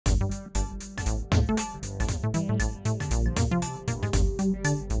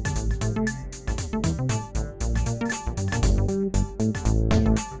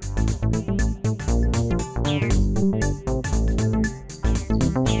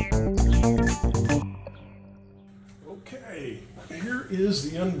is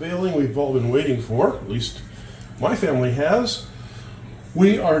the unveiling we've all been waiting for, at least my family has.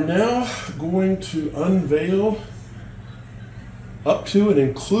 We are now going to unveil up to and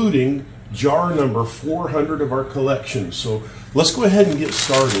including jar number 400 of our collection. So let's go ahead and get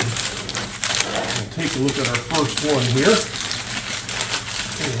started. We'll take a look at our first one here.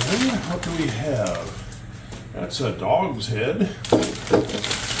 And what do we have? That's a dog's head.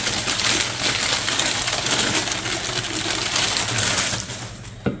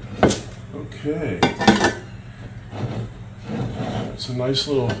 Okay. It's a nice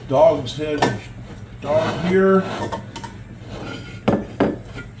little dog's head dog here.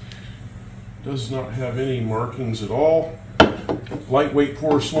 Does not have any markings at all. Lightweight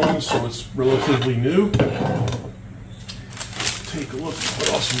porcelain, so it's relatively new. Take a look at what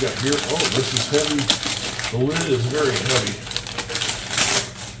else we got here. Oh, this is heavy. The lid is very heavy.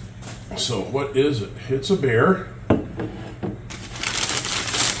 So what is it? It's a bear.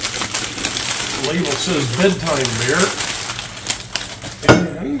 The label says bedtime bear.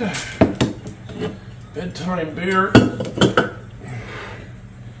 And bedtime bear.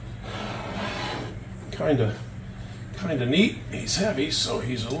 Kinda neat. He's heavy, so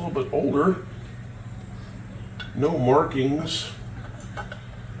he's a little bit older. No markings.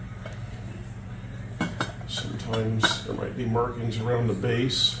 Sometimes there might be markings around the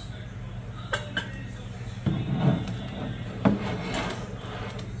base.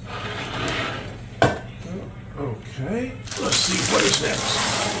 Okay, let's see what is next.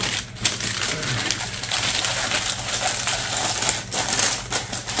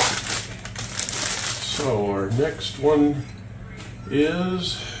 So our next one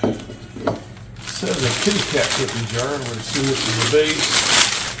is, it says a kitty cat cookie jar. I would assume this is the base.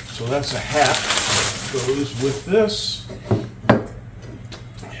 So that's a hat that goes with this.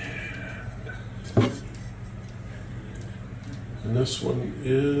 And this one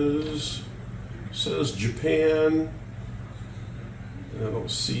says Japan. I don't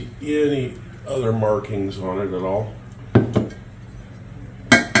see any other markings on it at all.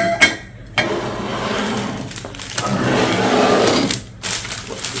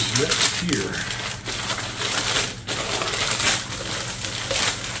 Here.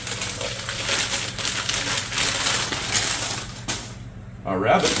 A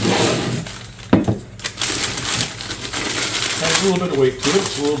rabbit. Has a little bit of weight to it.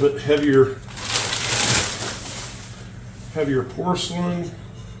 It's a little bit heavier porcelain.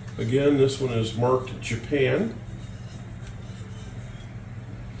 Again, this one is marked Japan.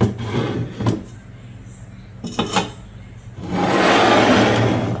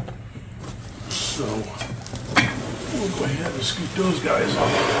 We'll go ahead and scoot those guys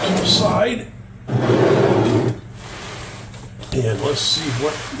off to the side. And let's see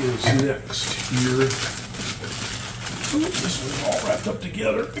what is next here. Ooh, this one's all wrapped up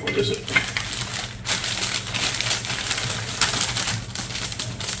together. What is it?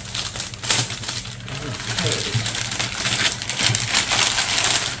 Okay.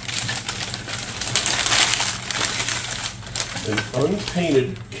 An unpainted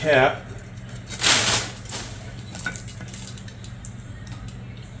cat.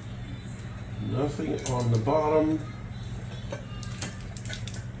 Nothing on the bottom.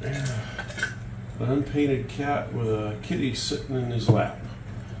 An unpainted cat with a kitty sitting in his lap.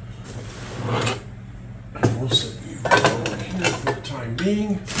 And we'll set you over here for the time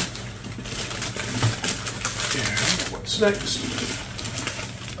being. And what's next?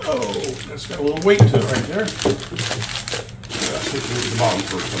 Oh, that's got a little weight to it right there. Let's take a look at the bottom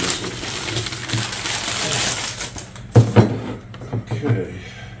first on this one. Okay.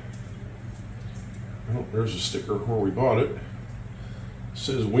 Oh, there's a sticker where we bought it. It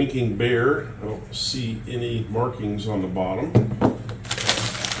says Winking Bear. I don't see any markings on the bottom.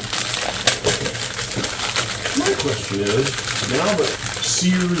 My question is, now that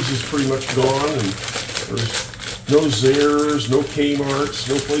Sears is pretty much gone and there's no Zehrs, no Kmarts,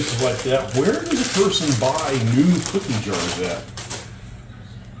 no places like that, where does a person buy new cookie jars at?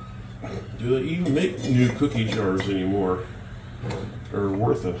 Do they even make new cookie jars anymore? They're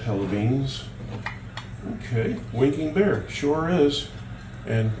worth a hell of beans. Okay, Winking Bear, sure is,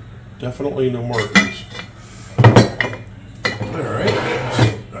 and definitely no markings. Alright,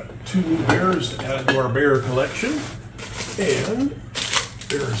 so got two new bears added to our bear collection, and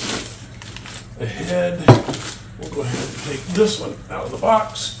there's a head. We'll go ahead and take this one out of the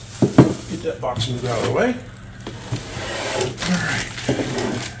box, get that box moved out of the way. Alright.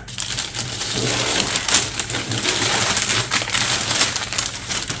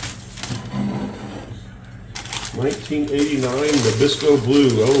 1989 Nabisco Blue.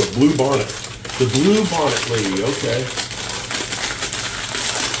 Oh, a blue bonnet. The blue bonnet lady, okay.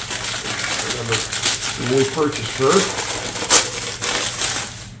 when we purchased her.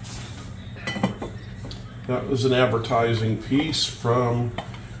 That was an advertising piece from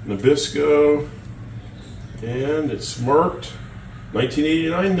Nabisco, and it's marked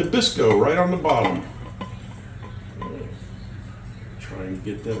 1989 Nabisco right on the bottom. Trying to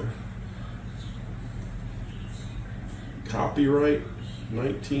get that. Copyright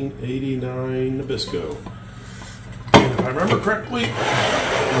 1989 Nabisco. And if I remember correctly, when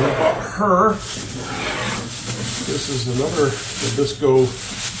I bought her, this is another Nabisco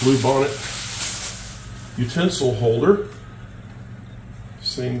Bluebonnet utensil holder.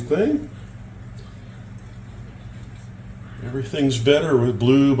 Same thing. Everything's better with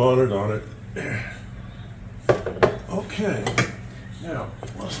Bluebonnet on it. Okay, now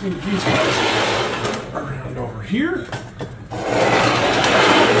let's move these guys around over here.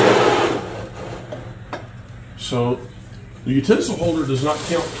 So the utensil holder does not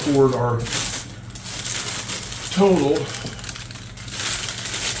count toward our total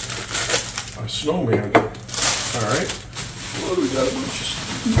snowman. All right, what do we got? A bunch of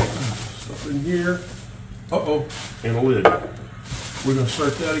stuff in here. Uh-oh, and a lid. We're gonna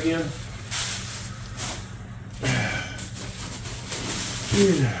start that again.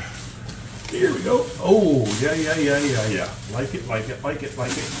 Here we go. Oh, yeah. Like it.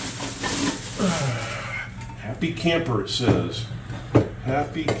 Happy camper, it says.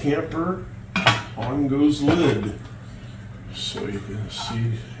 Happy camper, on goes lid. So you can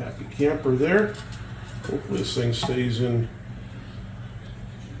see happy camper there. Hopefully this thing stays in.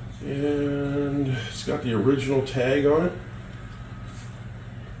 And it's got the original tag on it.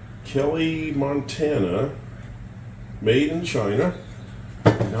 Kelly, Montana, made in China.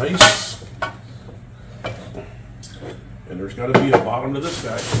 Nice. And there's got to be a bottom to this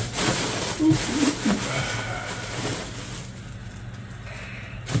guy.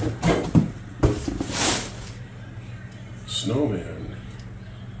 Snowman.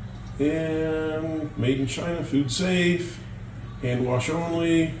 And made in China, food safe, hand wash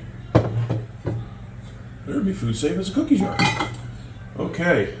only. There'd be food safe as a cookie jar.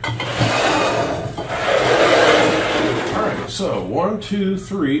 Okay. Alright, so 1, 2,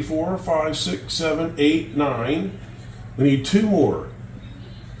 3, 4, 5, 6, 7, 8, 9. We need 2 more.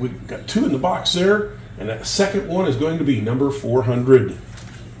 We've got 2 in the box there, and that second one is going to be number 400.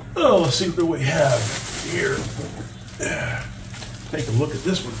 Oh, let's see what we have here. Take a look at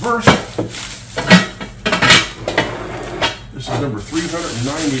this one first. This is number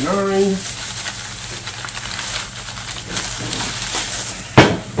 399.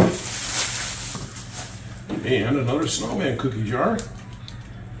 And another snowman cookie jar.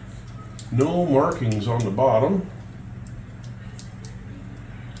 No markings on the bottom,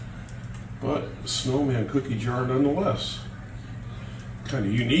 but snowman cookie jar nonetheless. Kind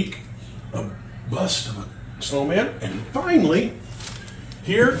of unique. A bust of a snowman. And finally,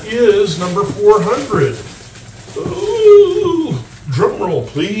 here is number 400. Ooh, drum roll,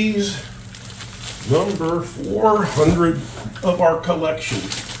 please. Number 400 of our collection.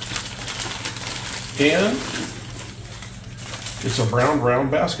 And it's a brown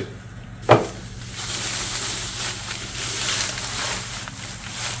round basket. A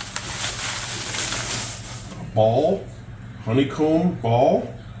ball, honeycomb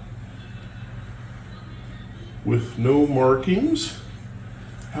ball with no markings.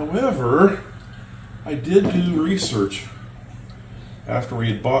 However, I did do research after we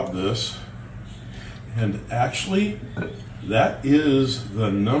had bought this, and actually that is the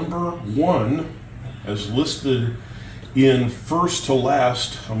number 1 as listed in First to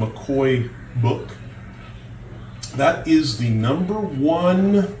Last, a McCoy book. That is the number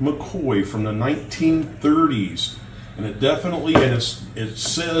 1 McCoy from the 1930s. And it definitely, and it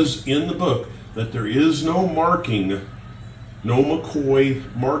says in the book that there is no marking, no McCoy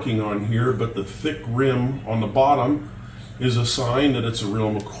marking on here, but the thick rim on the bottom is a sign that it's a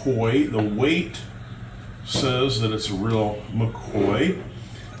real McCoy. The weight says that it's a real McCoy.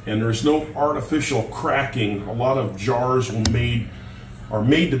 And there's no artificial cracking. A lot of jars are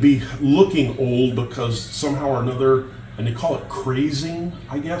made to be looking old because somehow or another, and they call it crazing,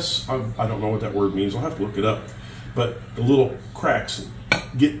 I guess. I don't know what that word means. I'll have to look it up. But the little cracks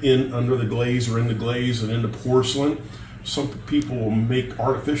get in under the glaze or in the glaze and into porcelain. Some people will make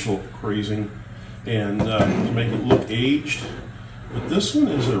artificial crazing and to make it look aged. But this one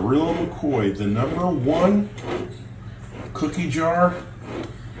is a real McCoy, the number 1 cookie jar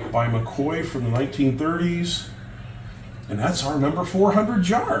by McCoy from the 1930s, and that's our number 400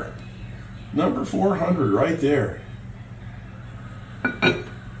 jar. Number 400 right there.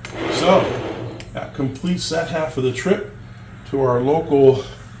 So that completes that half of the trip to our local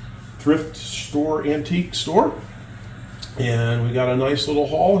thrift store, antique store. And we got a nice little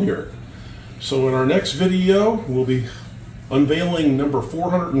haul here. So in our next video, we'll be unveiling number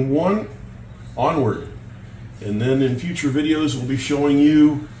 401 onward. And then in future videos, we'll be showing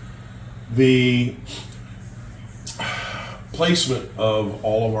you the placement of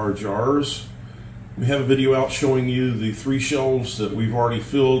all of our jars. We have a video out showing you the 3 shelves that we've already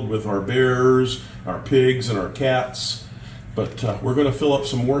filled with our bears, our pigs, and our cats. But we're going to fill up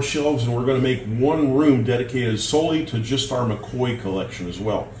some more shelves, and we're going to make one room dedicated solely to just our McCoy collection as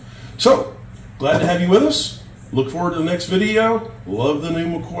well. So, glad to have you with us. Look forward to the next video. Love the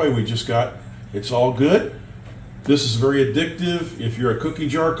new McCoy we just got. It's all good. This is very addictive. If you're a cookie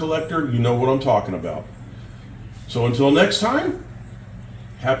jar collector, you know what I'm talking about. So until next time,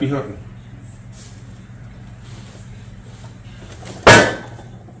 happy hunting.